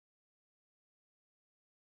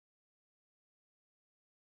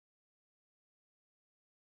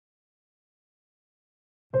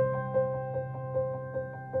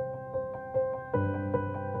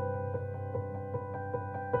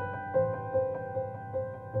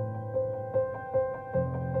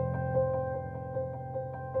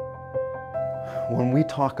When we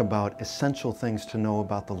talk about essential things to know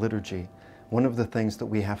about the liturgy, one of the things that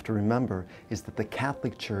we have to remember is that the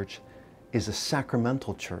Catholic Church is a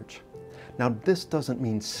sacramental church. Now, this doesn't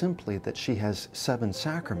mean simply that she has 7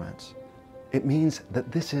 sacraments. It means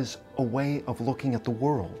that this is a way of looking at the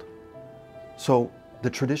world. So the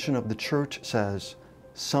tradition of the church says,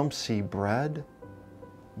 some see bread,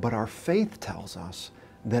 but our faith tells us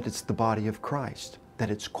that it's the body of Christ,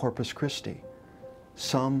 that it's Corpus Christi.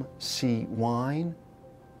 Some see wine,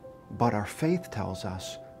 but our faith tells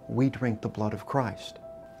us we drink the blood of Christ.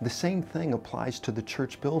 The same thing applies to the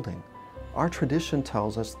church building. Our tradition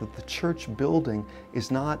tells us that the church building is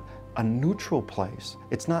not a neutral place.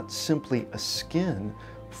 It's not simply a skin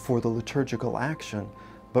for the liturgical action,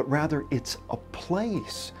 but rather it's a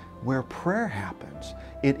place where prayer happens.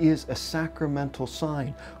 It is a sacramental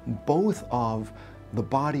sign, both of the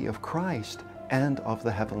body of Christ and of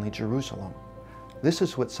the heavenly Jerusalem. This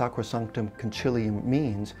is what Sacrosanctum Concilium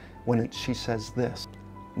means when she says this: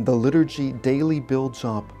 the liturgy daily builds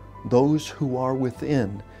up those who are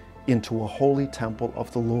within into a holy temple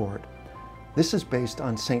of the Lord. This is based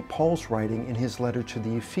on St. Paul's writing in his letter to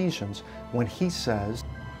the Ephesians when he says,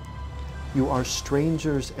 "You are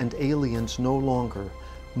strangers and aliens no longer.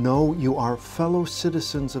 No, you are fellow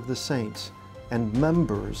citizens of the saints and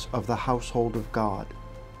members of the household of God."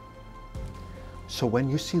 So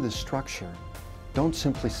when you see the structure, don't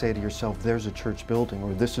simply say to yourself, there's a church building,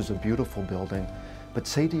 or this is a beautiful building, but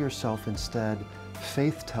say to yourself instead,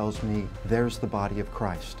 faith tells me there's the body of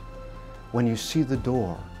Christ. When you see the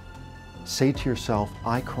door, say to yourself,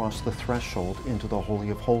 I cross the threshold into the Holy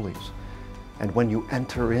of Holies. And when you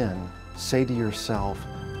enter in, say to yourself,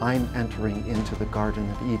 I'm entering into the Garden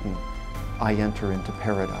of Eden. I enter into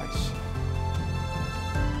paradise.